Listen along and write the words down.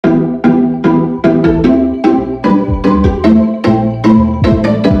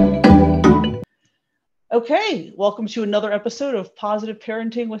Okay, welcome to another episode of Positive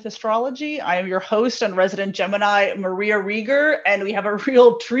Parenting with Astrology. I am your host and resident Gemini, Maria Riegger, and we have a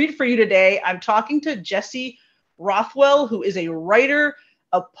real treat for you today. I'm talking to Jessie Rothwell, who is a writer,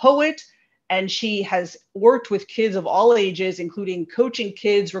 a poet, and she has worked with kids of all ages, including coaching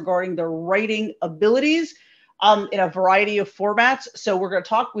kids regarding their writing abilities in a variety of formats. So we're going to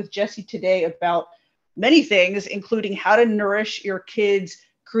talk with Jessie today about many things, including how to nourish your kids'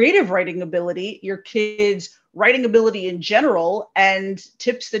 creative writing ability, your kids' writing ability in general, and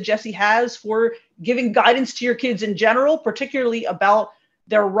tips that Jessie has for giving guidance to your kids in general, particularly about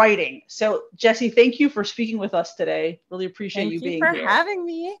their writing. So Jessie, thank you for speaking with us today. Really appreciate you being here. Thank you for having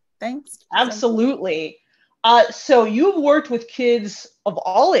me. Thanks. Absolutely. So you've worked with kids of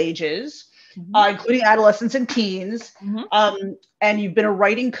all ages, including adolescents and teens, and you've been a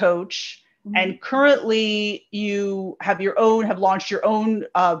writing coach. And currently you have launched your own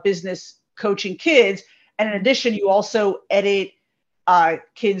business coaching kids. And in addition, you also edit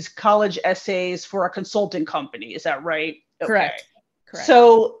kids' college essays for a consulting company. Is that right? Correct. Okay. Correct.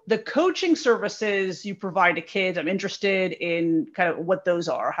 So the coaching services you provide to kids, I'm interested in kind of what those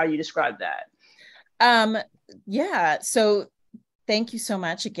are, how you describe that. Yeah. So thank you so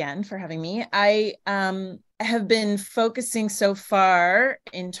much again for having me. I have been focusing so far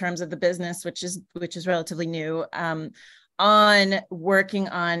in terms of the business, which is relatively new, on working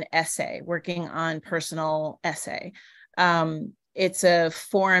on personal essay. It's a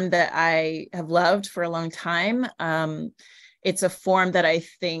form that I have loved for a long time. It's a form that I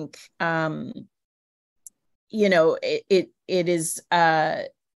think,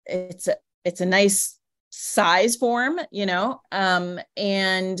 it's a nice size form,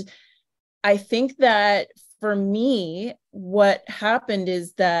 and I think that for me, what happened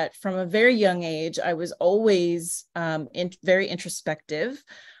is that from a very young age, I was always very introspective.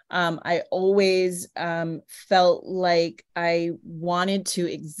 I always felt like I wanted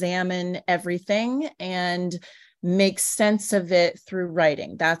to examine everything and make sense of it through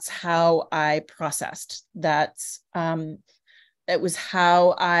writing. That's how I processed. It was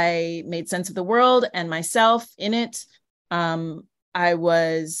how I made sense of the world and myself in it. I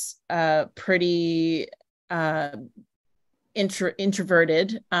was pretty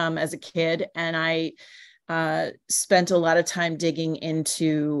introverted as a kid, and I spent a lot of time digging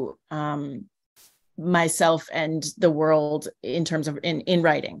into myself and the world in terms of in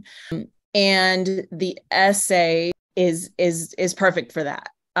writing. And the essay is perfect for that.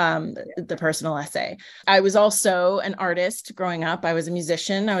 The personal essay. I was also an artist growing up. I was a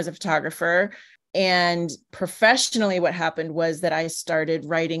musician. I was a photographer. And professionally, what happened was that I started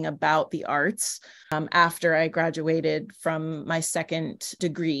writing about the arts after I graduated from my second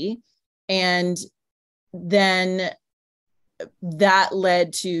degree. And then that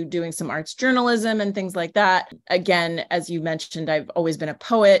led to doing some arts journalism and things like that. Again, as you mentioned, I've always been a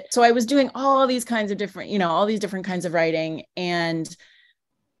poet. So I was doing all these kinds of different, all these different kinds of writing. And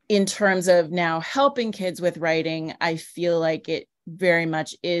in terms of now helping kids with writing, I feel like it very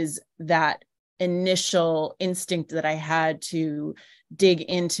much is that initial instinct that I had to dig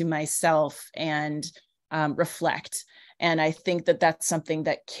into myself and reflect. And I think that that's something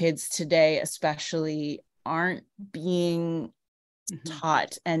that kids today especially aren't being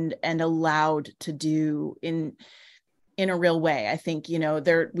taught and allowed to do in a real way. I think,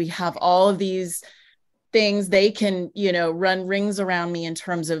 we have all of these things they can, run rings around me in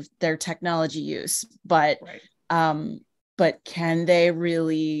terms of their technology use, but can they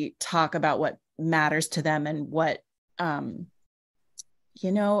really talk about what matters to them and what, how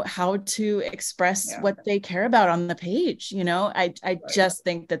to express what they care about on the page? I just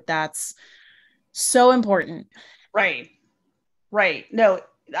think that that's so important. Right. No,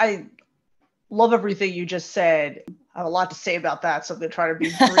 I love everything you just said. I have a lot to say about that, so I'm going to try to be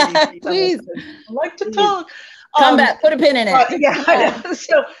brief. Please. I like to talk. Come back, put a pin in it.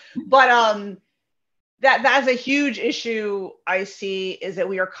 That's a huge issue I see, is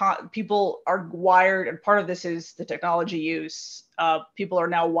that people are wired, and part of this is the technology use. People are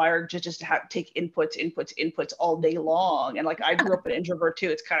now wired to just take inputs all day long. And like, I grew up an introvert too.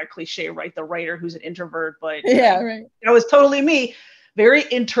 It's kind of cliche, right? The writer who's an introvert, but it was totally me. Very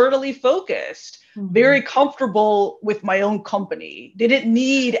internally focused, very comfortable with my own company. Didn't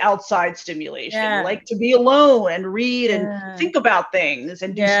need outside stimulation. Like to be alone and read and think about things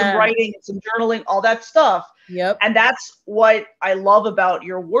and do some writing and some journaling, all that stuff. Yep. And that's what I love about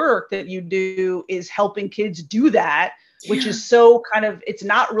your work that you do, is helping kids do that, which is so it's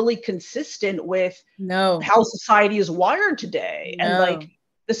not really consistent with how society is wired today. And like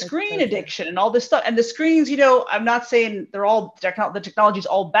the screen addiction and all this stuff. And the screens, I'm not saying the technology is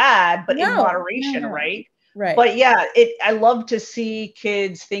all bad, but in moderation, right? Right. But yeah, I love to see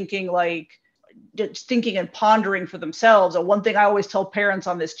kids thinking just thinking and pondering for themselves. And one thing I always tell parents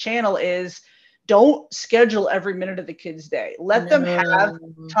on this channel is don't schedule every minute of the kid's day. Let them have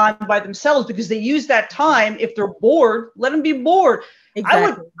time by themselves, because they use that time. If they're bored, let them be bored.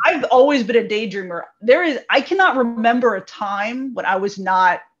 Exactly. I've always been a daydreamer. I cannot remember a time when I was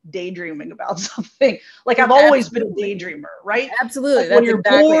not daydreaming about something. Like I've always been a daydreamer, right? Absolutely. Like that's when you're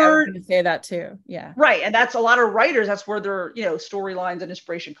exactly, bored, I was going to say that too. Yeah. right. And that's a lot of writers. That's where their, storylines and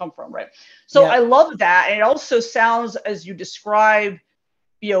inspiration come from. Right. So I love that. And it also sounds, as you describe,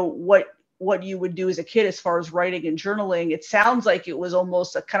 what you would do as a kid as far as writing and journaling, it sounds like it was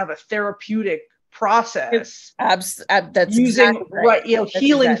almost a kind of a therapeutic process. That's using exactly right.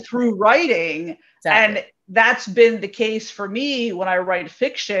 Healing through writing. Exactly. And that's been the case for me when I write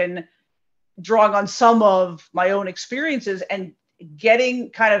fiction, drawing on some of my own experiences and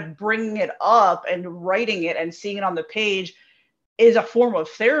bringing it up and writing it and seeing it on the page is a form of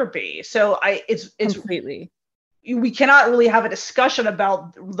therapy. So it's completely. We cannot really have a discussion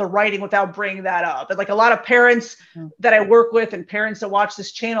about the writing without bringing that up. And like a lot of parents that I work with and parents that watch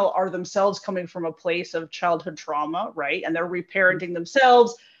this channel are themselves coming from a place of childhood trauma, right? And they're reparenting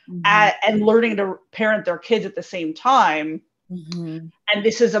themselves and learning to parent their kids at the same time. And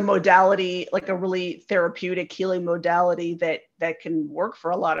this is a modality, like a really therapeutic healing modality that can work for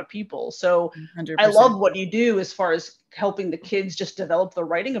a lot of people. So 100%. I love what you do as far as helping the kids just develop their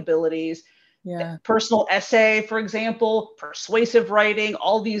writing abilities. Yeah. Personal essay, for example, persuasive writing,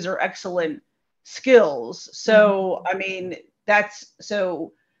 all these are excellent skills. So, I mean, that's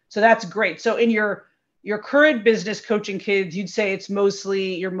great. So in your current business coaching kids, you'd say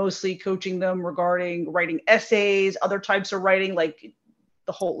you're mostly coaching them regarding writing essays, other types of writing, like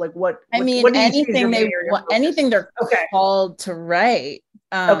the whole, like what anything they're called to write.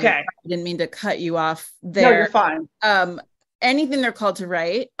 Okay. I didn't mean to cut you off there. No, you're fine. Anything they're called to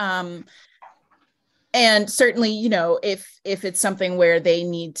write. And certainly, if it's something where they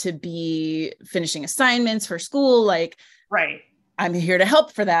need to be finishing assignments for school, like, right, I'm here to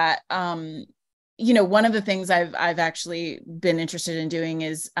help for that. One of the things I've actually been interested in doing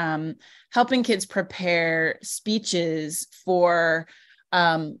is helping kids prepare speeches for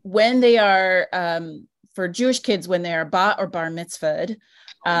when they are, for Jewish kids, when they are bat or bar mitzvahed.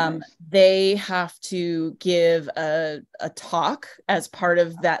 They have to give a talk as part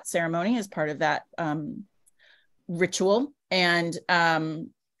of that ceremony, as part of that ritual. And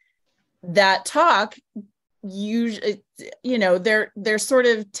that talk, usually, they're sort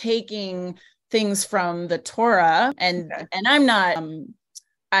of taking things from the Torah, and I'm not,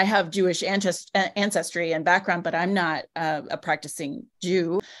 I have Jewish ancestry and background, but I'm not a practicing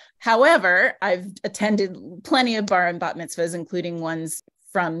Jew. However, I've attended plenty of bar and bat mitzvahs, including ones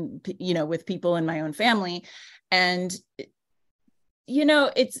from, with people in my own family. And,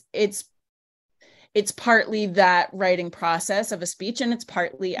 it's partly that writing process of a speech, and it's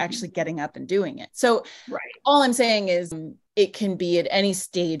partly actually getting up and doing it. So all I'm saying is it can be at any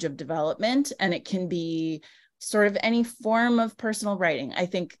stage of development, and it can be sort of any form of personal writing. I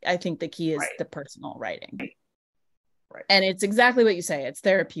think the key is the personal writing. Right. And it's exactly what you say. It's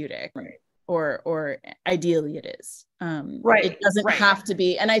therapeutic. Right. Or ideally it is. It doesn't have to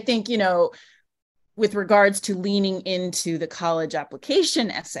be. And I think, with regards to leaning into the college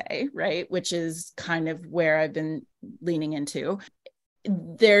application essay, right, which is kind of where I've been leaning into,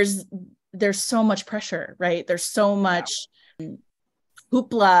 there's so much pressure, right? There's so much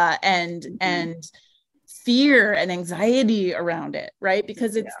hoopla and fear and anxiety around it, right?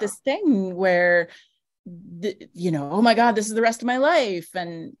 Because it's this thing where oh my God, this is the rest of my life.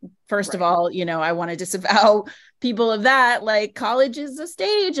 And first of all, I want to disavow people of that. Like, college is a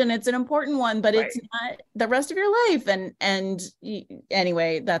stage and it's an important one, but it's not the rest of your life. And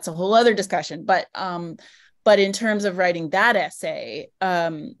anyway, that's a whole other discussion. But in terms of writing that essay,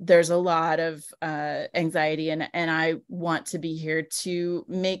 there's a lot of anxiety, and I want to be here to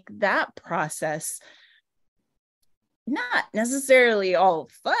make that process not necessarily all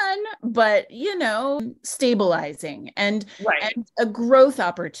fun, but, stabilizing and a growth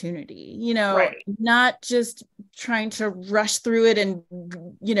opportunity, not just trying to rush through it and,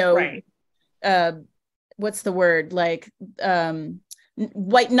 what's the word? Like,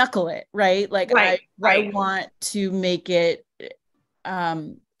 white knuckle it, right? Like, I want to make it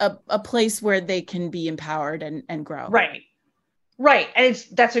a place where they can be empowered and grow. Right. And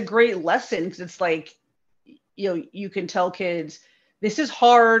that's a great lesson, because it's like, you can tell kids, this is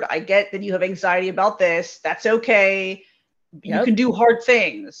hard. I get that you have anxiety about this. That's okay. You can do hard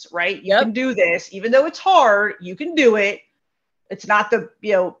things, right? You can do this, even though it's hard, you can do it. It's not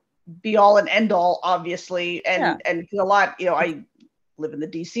be all and end all, obviously. And a lot, I live in the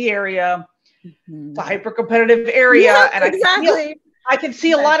DC area. It's a hyper competitive area. And I can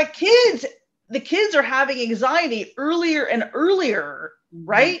see a lot of kids, the kids are having anxiety earlier and earlier,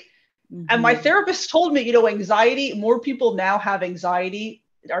 right? And my therapist told me, anxiety, more people now have anxiety,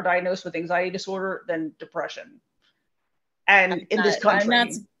 are diagnosed with anxiety disorder than depression. And in this country. I'm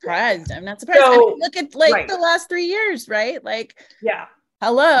not surprised. So, look at the last 3 years, right? Like, the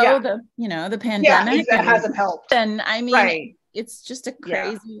pandemic that hasn't helped. And I mean, it's just a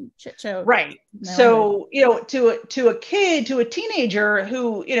crazy shit show. Right. So, to a kid, to a teenager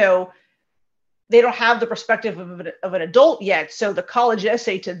who, they don't have the perspective of an adult yet. So the college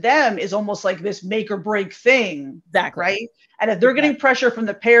essay to them is almost like this make or break thing. Exactly. Right. And if they're getting pressure from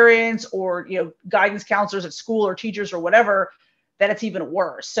the parents or, guidance counselors at school or teachers or whatever, then it's even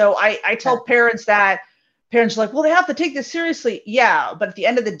worse. So I tell parents are like, well, they have to take this seriously. Yeah. But at the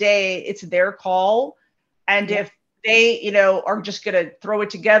end of the day, it's their call. And if they, are just going to throw it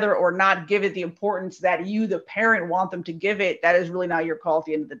together or not give it the importance that you, the parent, want them to give it, that is really not your call at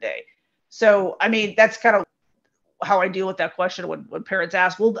the end of the day. So, I mean, that's kind of how I deal with that question when parents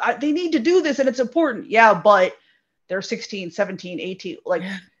ask, well, they need to do this and it's important. Yeah, but they're 16, 17, 18. Like,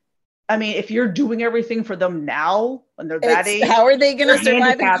 I mean, if you're doing everything for them now when they're that age, how are they going to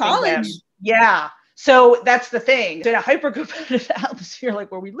survive in college? Yeah. So that's the thing. In a hyper-competitive atmosphere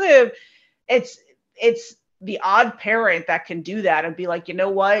like where we live, it's the odd parent that can do that and be like, you know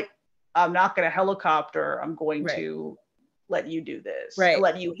what? I'm not going to helicopter. I'm going to let you do this,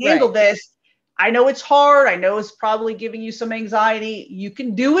 let you handle this. I know it's hard. I know it's probably giving you some anxiety. You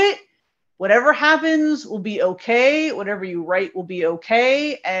can do it. Whatever happens will be okay. Whatever you write will be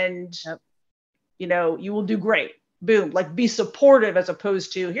okay. And, you will do great. Boom. Like, be supportive as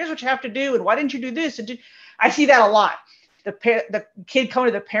opposed to here's what you have to do. And why didn't you do this? I see that a lot. The kid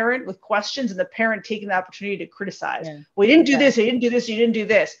coming to the parent with questions and the parent taking the opportunity to criticize. Well, you didn't do this. You didn't do this. You didn't do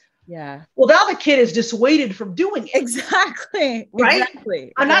this. Yeah. Well, now the kid is dissuaded from doing it. Exactly. Right.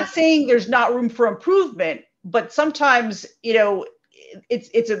 Exactly. I'm not saying there's not room for improvement, but sometimes,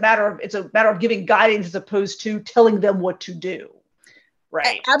 it's a matter of giving guidance as opposed to telling them what to do.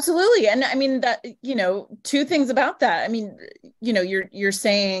 Right. Absolutely. And I mean that, two things about that. I mean, you're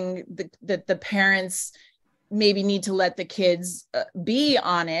saying that the parents maybe need to let the kids be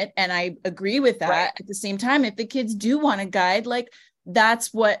on it. And I agree with that. Right. At the same time, if the kids do want a guide, like,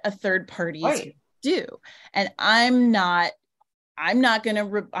 that's what a third party do. And I'm not going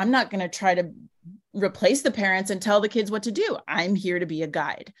to try to replace the parents and tell the kids what to do. I'm here to be a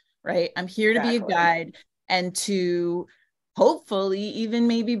guide, right? I'm here to be a guide and to hopefully even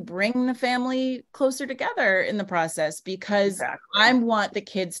maybe bring the family closer together in the process, because I want the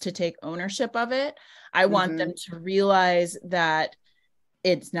kids to take ownership of it. I want them to realize that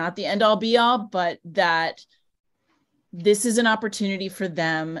it's not the end all be all, but that this is an opportunity for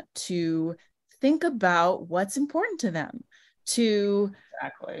them to think about what's important to them, to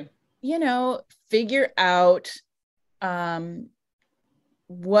figure out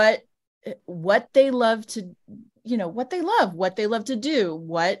what they love to, what they love to do,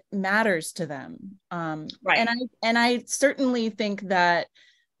 what matters to them. And I certainly think that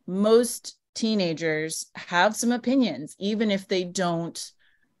most teenagers have some opinions, even if they don't,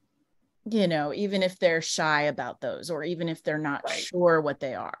 even if they're shy about those, or even if they're not sure what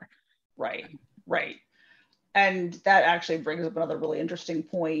they are. Right. And that actually brings up another really interesting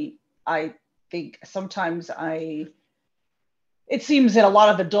point. I think sometimes it seems that a lot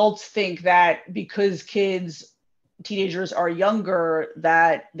of adults think that because teenagers are younger,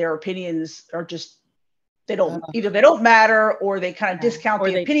 that their opinions are just, either they don't matter, or they kind of discount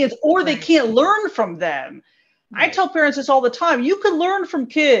the opinions, or they can't learn from them. I tell parents this all the time. You can learn from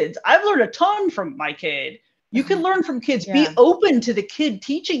kids. I've learned a ton from my kid. You can learn from kids. Be open to the kid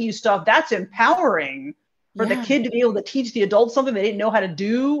teaching you stuff. That's empowering for the kid to be able to teach the adults something they didn't know how to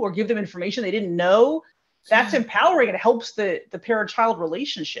do, or give them information they didn't know. That's empowering, and it helps the parent-child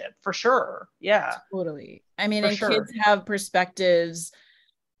relationship for sure. Yeah, totally. I mean, and kids have perspectives,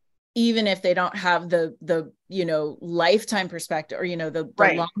 even if they don't have the lifetime perspective, or the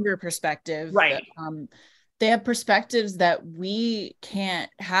longer perspective. Right. They have perspectives that we can't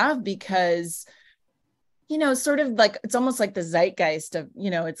have, because sort of like, it's almost like the zeitgeist of,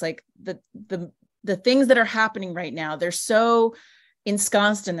 it's like the things that are happening right now, they're so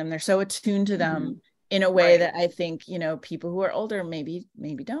ensconced in them, they're so attuned to them in a way that I think, people who are older maybe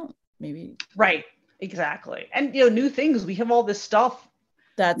don't. Right. Exactly. And new things, we have all this stuff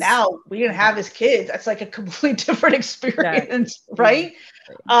now we didn't have as kids. That's like a completely different experience, exactly. right?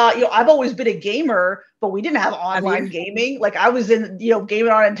 I've always been a gamer, but we didn't have online gaming. Like I was in,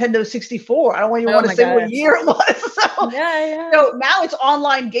 gaming on a Nintendo 64. I don't even want to say what year it was. So, so now it's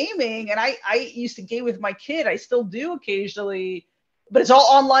online gaming, and I used to game with my kid. I still do occasionally, but it's all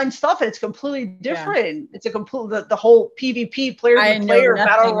online stuff, and it's completely different. It's a complete the whole PvP player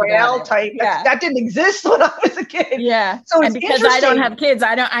battle royale type. That didn't exist when I was a kid. Yeah. So it's because I don't have kids,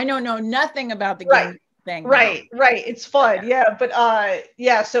 I don't know nothing about the game thing. Right. It's fun. Yeah. But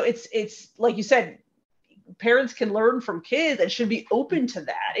so it's like you said, parents can learn from kids and should be open to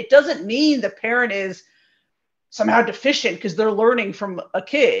that. It doesn't mean the parent is somehow deficient because they're learning from a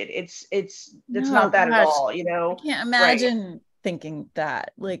kid. It's not that at all, I can't imagine thinking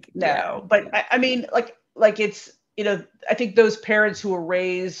that. But I mean, like it's, I think those parents who were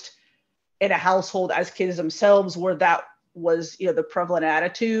raised in a household as kids themselves where that was, the prevalent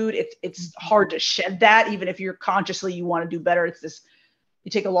attitude, it's hard to shed that, even if you're consciously, you want to do better. It's this,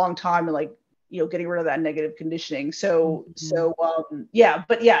 you take a long time and getting rid of that negative conditioning. So we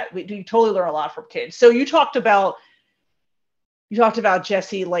totally learn a lot from kids. So you talked about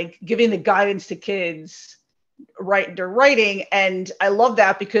Jessie, like giving the guidance to kids during writing. And I love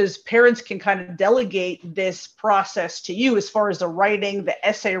that because parents can kind of delegate this process to you as far as the writing, the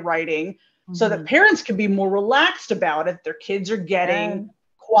essay writing, so that parents can be more relaxed about it. Their kids are getting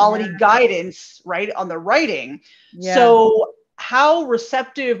quality guidance, right, on the writing. So how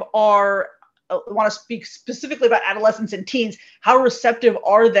receptive I want to speak specifically about adolescents and teens, how receptive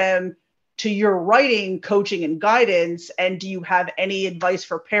are them to your writing, coaching, and guidance? And do you have any advice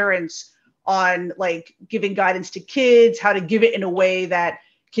for parents on like giving guidance to kids, how to give it in a way that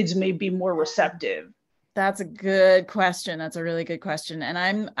kids may be more receptive? That's a good question. That's a really good question.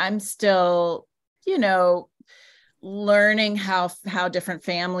 And I'm still, learning how different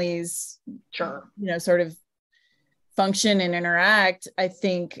families, sort of function and interact. I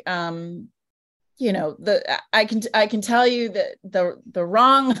think, I can tell you that the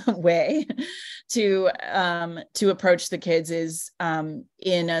wrong way to approach the kids is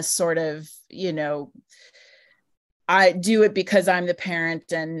in a sort of, I do it because I'm the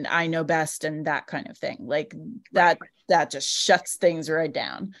parent and I know best and that kind of thing. Like that just shuts things right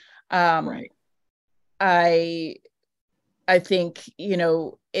down. I think,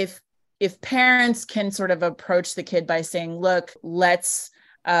 if parents can sort of approach the kid by saying, look, let's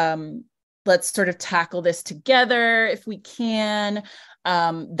sort of tackle this together if we can.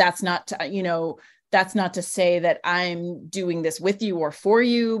 That's not to say that I'm doing this with you or for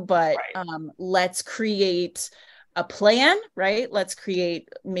you, but let's create a plan, right? Let's create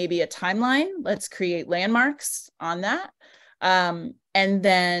maybe a timeline. Let's create landmarks on that. And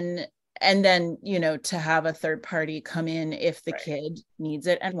then, to have a third party come in if the kid needs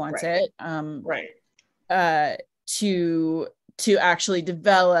it and wants it, to actually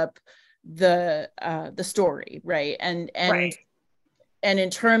develop the story, right? And in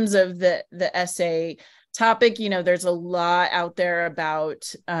terms of the essay topic, there's a lot out there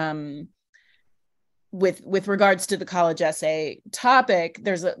about with regards to the college essay topic.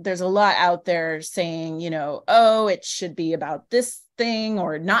 There's a lot out there saying, it should be about this thing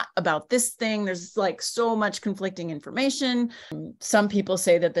or not about this thing. There's like so much conflicting information. Some people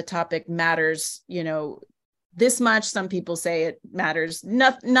say that the topic matters, this much. Some people say it matters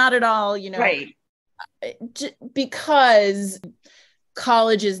not at all, because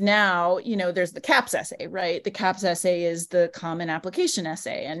colleges now, there's the CAPS essay, right? The CAPS essay is the common application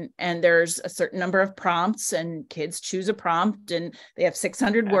essay, and there's a certain number of prompts, and kids choose a prompt, and they have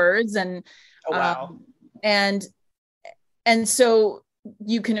 600 words, and and so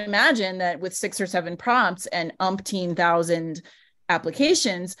you can imagine that with 6 or 7 prompts and umpteen thousand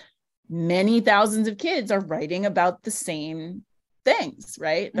applications, many thousands of kids are writing about the same things,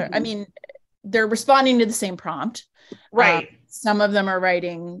 right? I mean, they're responding to the same prompt. Some of them are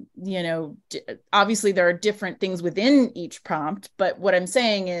writing, obviously there are different things within each prompt, but what I'm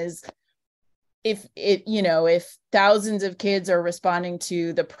saying is if thousands of kids are responding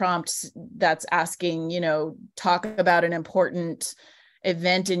to the prompts that's asking, talk about an important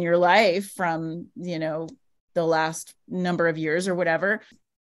event in your life from, the last number of years or whatever,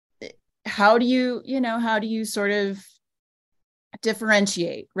 how do you sort of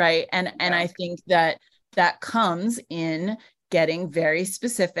differentiate, right? And I think that comes in getting very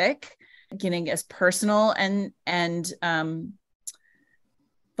specific, getting as personal and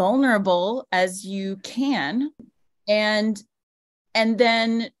vulnerable as you can, and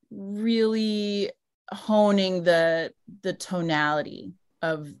then really honing the tonality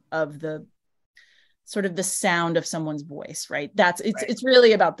of the sort of the sound of someone's voice, right? It's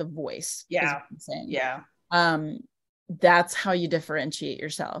really about the voice. Yeah. Is what I'm saying. Yeah. That's how you differentiate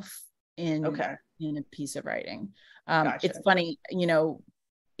yourself in a piece of writing. Gotcha. It's funny,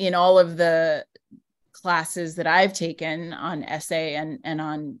 in all of the classes that I've taken on essay and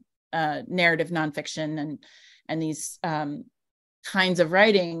on narrative nonfiction and these kinds of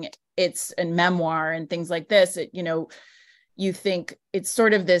writing, it's a memoir and things like this, you think it's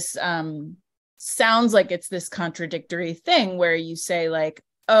sort of this sounds like it's this contradictory thing where you say like,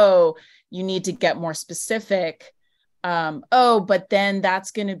 oh, you need to get more specific. But then that's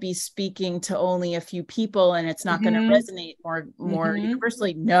going to be speaking to only a few people and it's not going to resonate more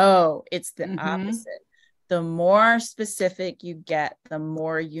universally. No, it's the opposite. The more specific you get, the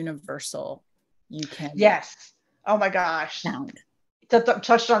more universal you can. Yes. Oh my gosh. Sound.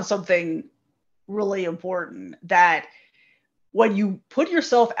 Touched on something really important, that when you put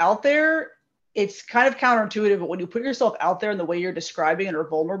yourself out there, it's kind of counterintuitive, but when you put yourself out there in the way you're describing and are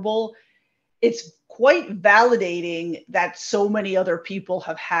vulnerable, it's quite validating that so many other people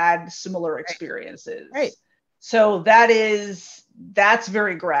have had similar experiences. Right. So that's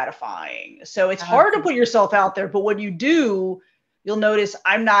very gratifying. So it's hard to put yourself out there, but when you do, you'll notice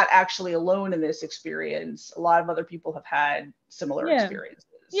I'm not actually alone in this experience. A lot of other people have had similar experiences.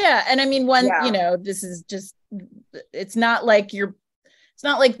 Yeah. And I mean, this is just, it's not like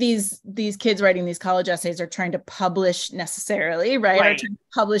these kids writing these college essays are trying to publish necessly, right? Or trying to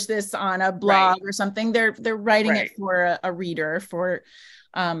publish this on a blog or something. They're writing it for a reader,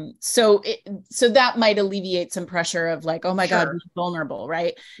 so that might alleviate some pressure of like, oh my God, be vulnerable,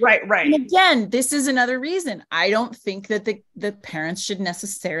 right? Right. And again, this is another reason I don't think that the parents should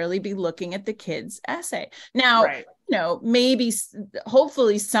necessarily be looking at the kid's essay. Now, maybe,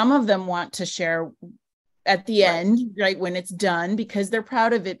 hopefully some of them want to share at the end, right, when it's done, because they're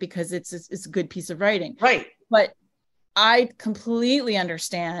proud of it, because it's a good piece of writing. Right. But I completely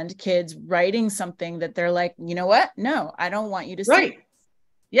understand kids writing something that they're like, you know what? No, I don't want you to see.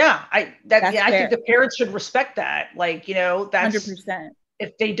 Yeah. I think the parents should respect that. Like, that's 100%.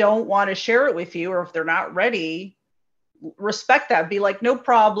 If they don't want to share it with you, or if they're not ready, respect that. Be like, no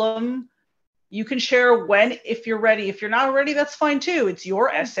problem. You can share if you're ready. If you're not ready, that's fine too. It's your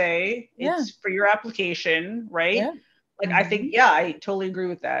essay. It's for your application, right? Yeah. Like, I think, I totally agree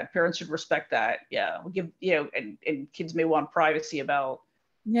with that. Parents should respect that. Yeah. We'll give, and kids may want privacy about,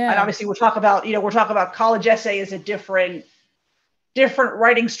 and obviously we're talking about college essay is a different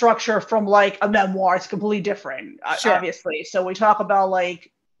writing structure from like a memoir. It's completely different, obviously. So we talk about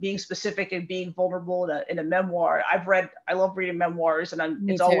like being specific and being vulnerable in a memoir. I love reading memoirs, and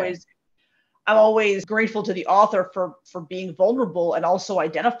I'm always grateful to the author for being vulnerable and also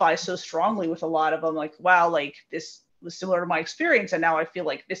identify so strongly with a lot of them. Like, wow, like this was similar to my experience, and now I feel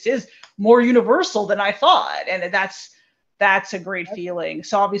like this is more universal than I thought, and that's a great feeling.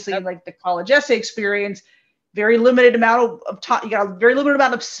 So obviously, like the college essay experience, very limited amount of time. You got a very limited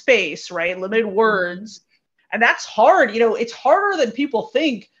amount of space, right? Limited words, and that's hard. It's harder than people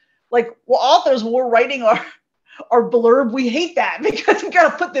think. Like, authors, when we're writing our blurb, we hate that because we got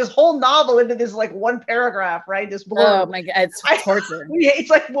to put this whole novel into this like one paragraph, right? This blurb. Oh my God, it's torture. It's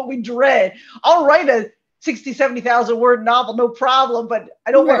like what we dread. I'll write a 60, 70,000 word novel, no problem, but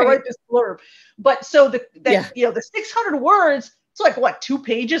I don't want to write this blurb. But so the 600 words, it's like what, 2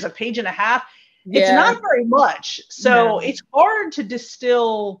 pages, a page and a half. It's not very much. So it's hard to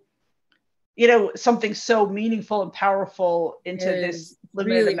distill, something so meaningful and powerful into this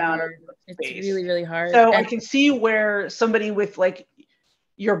limited amount of space. It's really, really hard. So I can see where somebody with like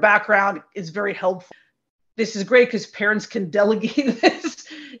your background is very helpful. This is great because parents can delegate this,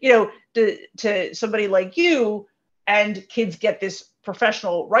 to somebody like you, and kids get this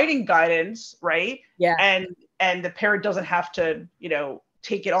professional writing guidance, right? Yeah. And the parent doesn't have to,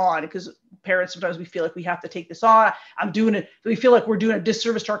 take it on, because parents, sometimes we feel like we have to take this on. We feel like we're doing a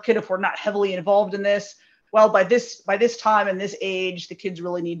disservice to our kid if we're not heavily involved in this. Well, by this time and this age, the kids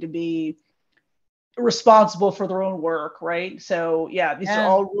really need to be responsible for their own work, right? So these are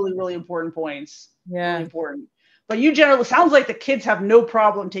all really, really important points. Yeah. Really important. But you generally, sounds like the kids have no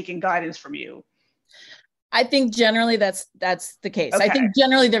problem taking guidance from you. I think generally that's the case. Okay. I think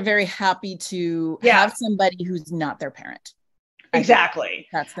generally they're very happy to have somebody who's not their parent. Exactly.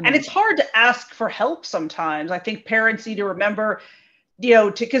 And it's hard to ask for help sometimes. I think parents need to remember,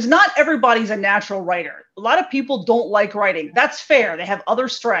 because not everybody's a natural writer. A lot of people don't like writing. That's fair. They have other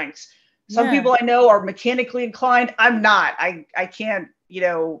strengths. Some people I know are mechanically inclined. I'm not. I can't,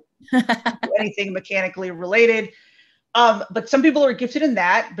 do anything mechanically related. But some people are gifted in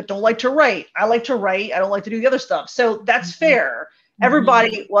that, but don't like to write. I like to write. I don't like to do the other stuff. So that's fair.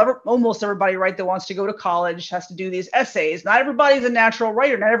 Everybody, well, almost everybody, right, that wants to go to college has to do these essays. Not everybody's a natural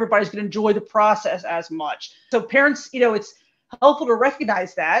writer. Not everybody's going to enjoy the process as much. So parents, it's helpful to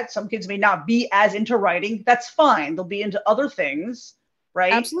recognize that. Some kids may not be as into writing. That's fine. They'll be into other things,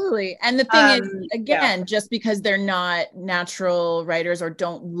 right? Absolutely. And the thing is, again, just because they're not natural writers or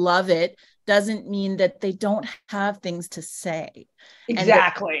don't love it doesn't mean that they don't have things to say.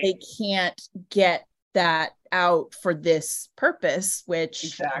 Exactly. And they can't get that out for this purpose, which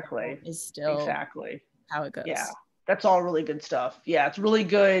is still how it goes. Yeah, that's all really good stuff. Yeah, it's really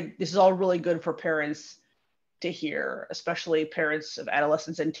good. This is all really good for parents to hear, especially parents of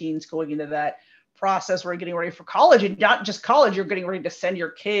adolescents and teens going into that process where you're getting ready for college, and not just college, you're getting ready to send your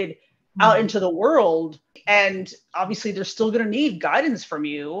kid out into the world. And obviously they're still going to need guidance from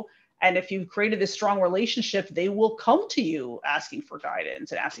you. And if you've created this strong relationship, they will come to you asking for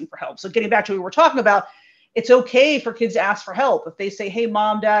guidance and asking for help. So getting back to what we were talking about, it's okay for kids to ask for help. If they say, hey,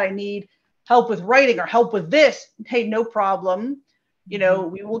 mom, dad, I need help with writing or help with this, hey, no problem. We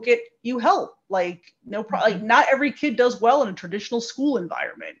will get you help. Like, no problem. Like, not every kid does well in a traditional school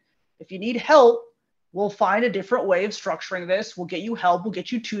environment. If you need help, we'll find a different way of structuring this. We'll get you help. We'll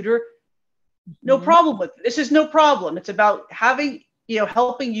get you tutor. No problem with it. This is no problem. It's about having,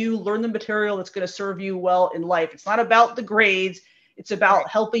 helping you learn the material that's going to serve you well in life. It's not about the grades. It's about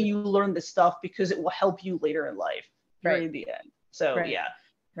helping you learn this stuff because it will help you later in life, in the end. So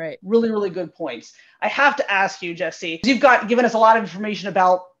really, really good points. I have to ask you, Jessie, you've given us a lot of information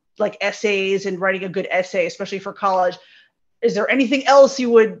about like essays and writing a good essay, especially for college. Is there anything else you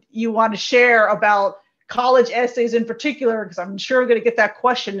want to share about college essays in particular? Because I'm sure I'm going to get that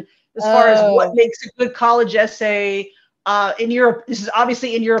question as far as what makes a good college essay. This is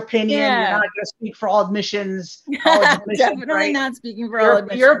obviously in your opinion. You're not going to speak for all admissions. Definitely not speaking for all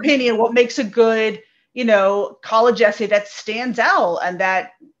admissions. Your opinion, what makes a good, college essay that stands out and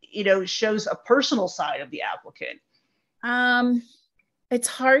that, shows a personal side of the applicant? It's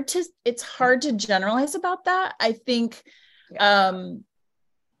hard to generalize about that. I think, I'm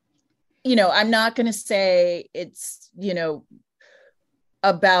not going to say it's,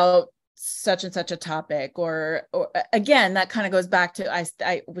 about such and such a topic, or again, that kind of goes back to,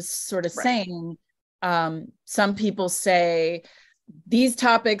 I was sort of saying, some people say these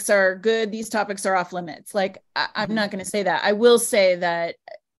topics are good, these topics are off limits. Like, I'm not going to say that. I will say that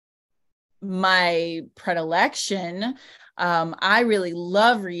my predilection, I really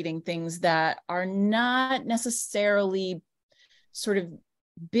love reading things that are not necessarily sort of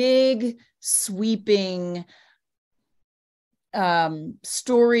big, sweeping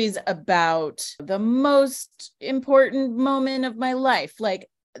stories about the most important moment of my life. Like,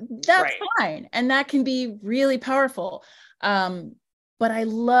 that's fine. And that can be really powerful. But I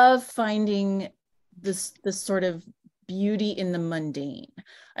love finding this sort of beauty in the mundane.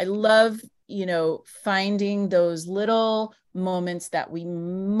 I love, finding those little moments that we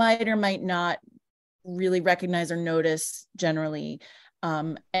might or might not really recognize or notice generally,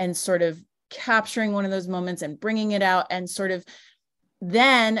 and sort of capturing one of those moments and bringing it out, and sort of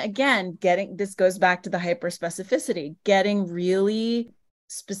then again, this goes back to the hyper specificity, getting really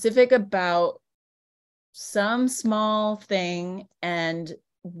specific about some small thing and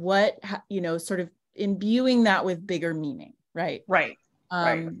what, sort of imbuing that with bigger meaning. Right.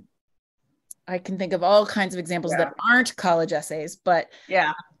 I can think of all kinds of examples that aren't college essays, but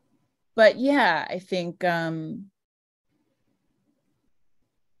I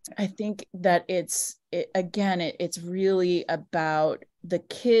think that it's really about the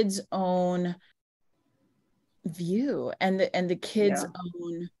kid's own view and the kids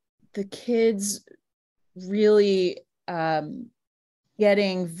own, the kids really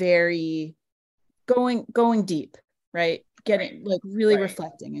getting very going deep, right? Getting like really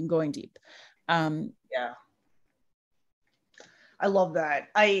reflecting and going deep. I love that.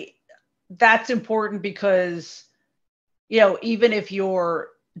 That's important because, even if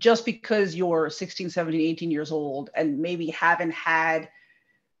just because you're 16, 17, 18 years old and maybe haven't had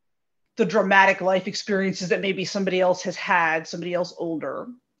the dramatic life experiences that maybe somebody else has had, somebody else older,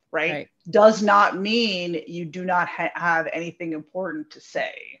 right? Does not mean you do not have anything important to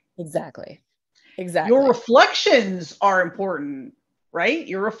say. Exactly. Your reflections are important, right?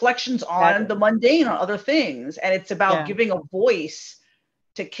 Your reflections on the mundane, on other things. And it's about giving a voice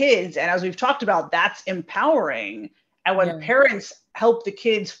to kids. And as we've talked about, that's empowering. And when parents help the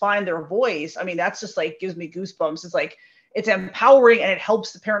kids find their voice, I mean, that's just like gives me goosebumps. It's like, it's empowering and it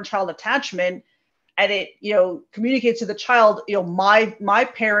helps the parent-child attachment. And it, communicates to the child, my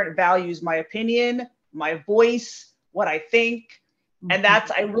parent values my opinion, my voice, what I think. And that's,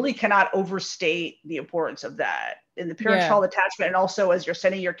 I really cannot overstate the importance of that in the parent-child attachment. And also as you're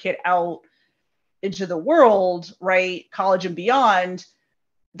sending your kid out into the world, right, college and beyond,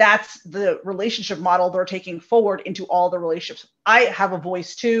 that's the relationship model they're taking forward into all the relationships. I have a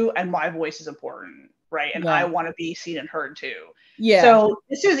voice too, and my voice is important, right? And I want to be seen and heard too. Yeah. So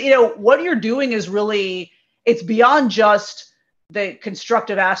this is, what you're doing is really, it's beyond just the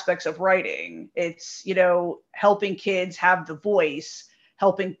constructive aspects of writing. It's, helping kids have the voice,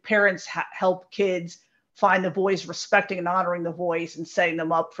 helping parents help kids find the voice, respecting and honoring the voice, and setting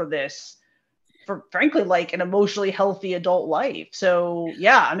them up for this, for frankly, like an emotionally healthy adult life. So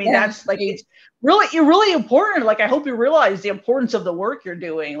that's like, it's really important. Like, I hope you realize the importance of the work you're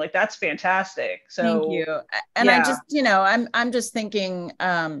doing. Like, that's fantastic. So thank you. And I just, I'm just thinking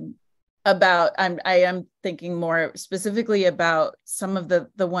about, I am thinking more specifically about some of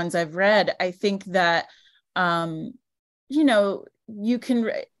the ones I've read. I think that,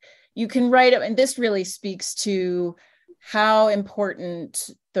 you can write, and this really speaks to how important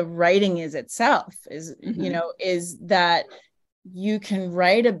the writing is itself, is, is that you can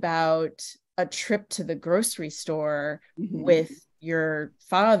write about a trip to the grocery store with your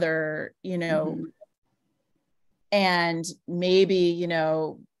father, and maybe,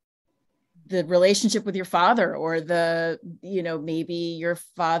 the relationship with your father, or maybe your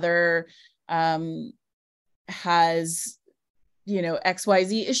father has,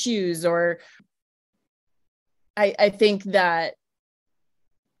 XYZ issues, or I think that,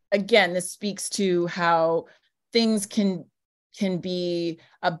 again, this speaks to how things can be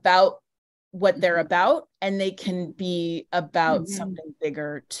about what they're about, and they can be about something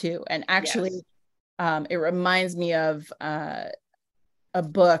bigger too. And actually, it reminds me of a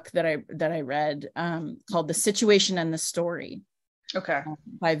book that I read called "The Situation and the Story,"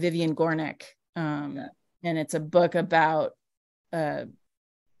 by Vivian Gornick, and it's a book about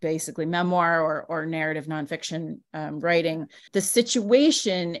basically memoir or narrative nonfiction writing. The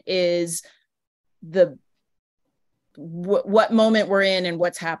situation is what moment we're in and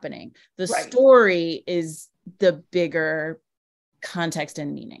what's happening. The story is the bigger context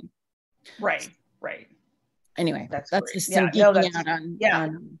and meaning. Right. Anyway, that's just out on.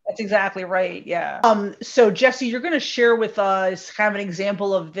 That's exactly right. Yeah. So Jessie, you're going to share with us kind of an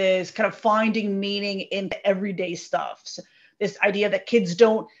example of this kind of finding meaning in everyday stuff. So this idea that kids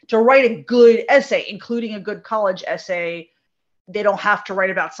to write a good essay, including a good college essay, they don't have to write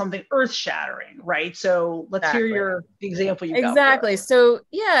about something earth-shattering, right? So let's hear the example you got. Exactly. So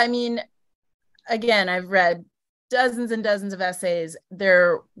I mean, again, I've read dozens and dozens of essays.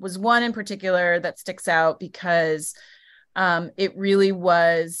 There was one in particular that sticks out because it really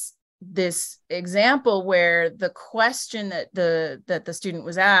was this example where the question that the student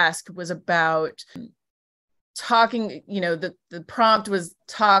was asked was about talking, the prompt was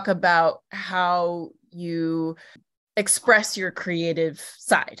talk about how you express your creative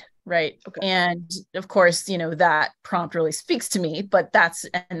side, right? And of course, that prompt really speaks to me, but that's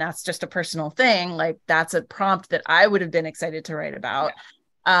just a personal thing. Like, that's a prompt that I would have been excited to write about.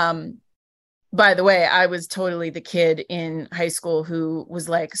 By the way, I was totally the kid in high school who was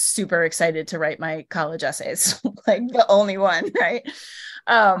like super excited to write my college essays, like the only one, right?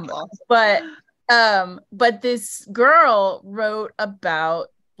 But this girl wrote about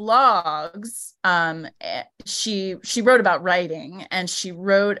blogs. She wrote about writing, and she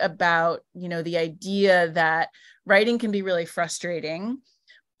wrote about, the idea that writing can be really frustrating,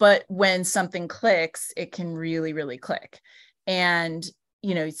 but when something clicks, it can really, really click. And,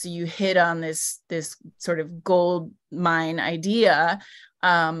 so you hit on this sort of gold mine idea,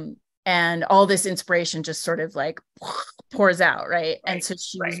 and all this inspiration just sort of like pours out, right? And so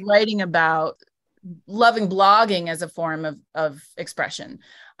she was writing about loving blogging as a form of expression.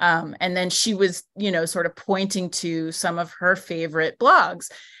 And then she was, sort of pointing to some of her favorite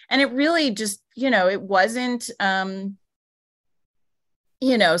blogs. And it really just, it wasn't, some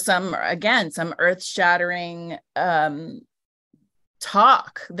earth-shattering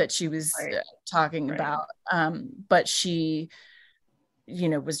talk that she was talking about. But she,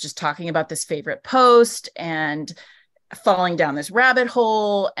 was just talking about this favorite post and falling down this rabbit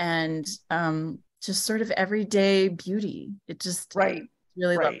hole, and just sort of everyday beauty. It just really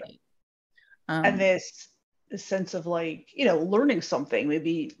lovely. And this sense of like, learning something,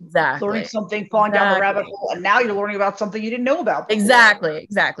 maybe learning something, falling down the rabbit hole, and now you're learning about something you didn't know about before. Exactly.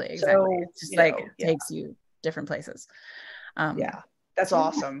 So, it's just like it takes you different places. That's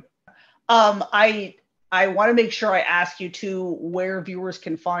awesome. I want to make sure I ask you too where viewers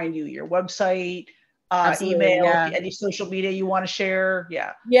can find you, your website, email, any social media you want to share.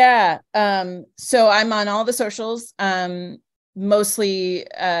 So I'm on all the socials. mostly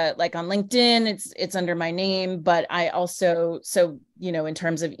like on LinkedIn, it's under my name, but I also, so, in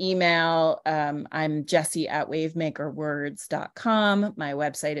terms of email, I'm Jessie@wavemakerwords.com. My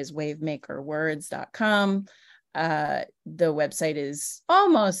website is wavemakerwords.com. The website is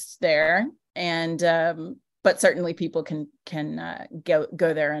almost there, and but certainly people can go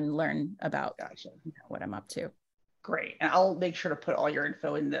there and learn about what I'm up to. Great. And I'll make sure to put all your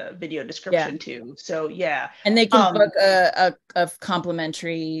info in the video description too. So yeah. And they can book a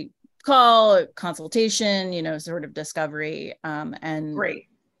complimentary call, a consultation, sort of discovery. And great.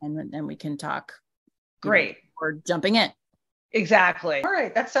 And then we can talk. Great. Or jumping in. Exactly. All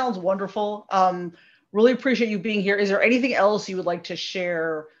right. That sounds wonderful. Really appreciate you being here. Is there anything else you would like to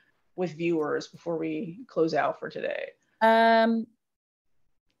share with viewers before we close out for today? I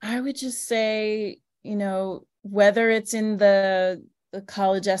would just say, whether it's in the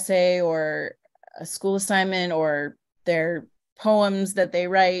college essay or a school assignment or their poems that they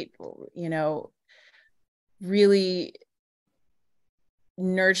write, really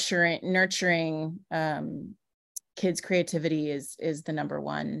nurturing kids' creativity is the number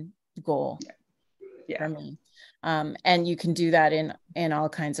one goal for me. And you can do that in all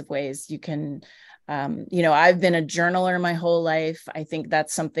kinds of ways. You can, I've been a journaler my whole life. I think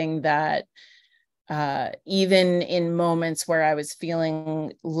that's something that even in moments where I was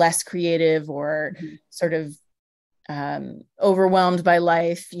feeling less creative or sort of overwhelmed by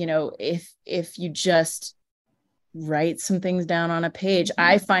life, if you just write some things down on a page,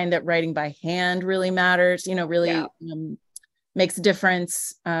 I find that writing by hand really matters, really makes a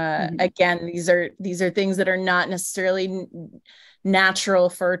difference. Again, these are things that are not necessarily natural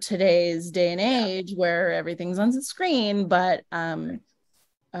for today's day and age where everything's on the screen, but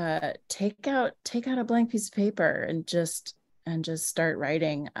take out a blank piece of paper and just start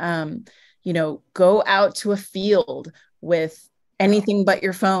writing. Go out to a field with anything but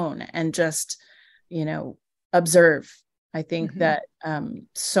your phone and just observe. I think that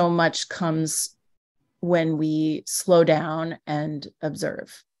so much comes when we slow down and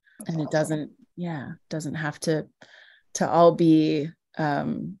observe. That's and awesome. It doesn't have to all be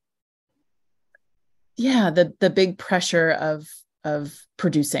the big pressure of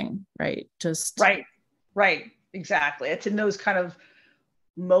producing, right? Just right, exactly. It's in those kind of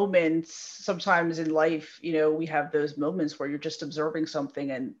moments sometimes in life, we have those moments where you're just observing something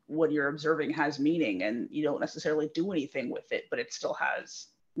and what you're observing has meaning and you don't necessarily do anything with it, but it still has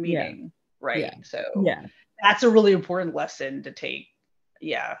meaning, right? So that's a really important lesson to take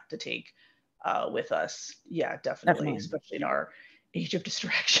with us. Definitely, especially in our age of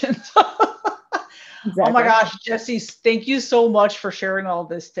distractions. Exactly. Oh my gosh, Jessie, thank you so much for sharing all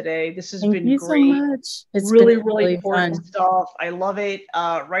this today. This has been great. So much. It's really important fun stuff. I love it.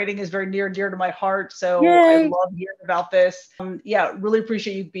 Writing is very near and dear to my heart. So I love hearing about this. Really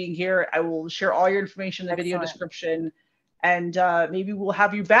appreciate you being here. I will share all your information in the video description. And maybe we'll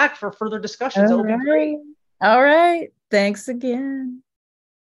have you back for further discussions. That would be great. All right. Thanks again.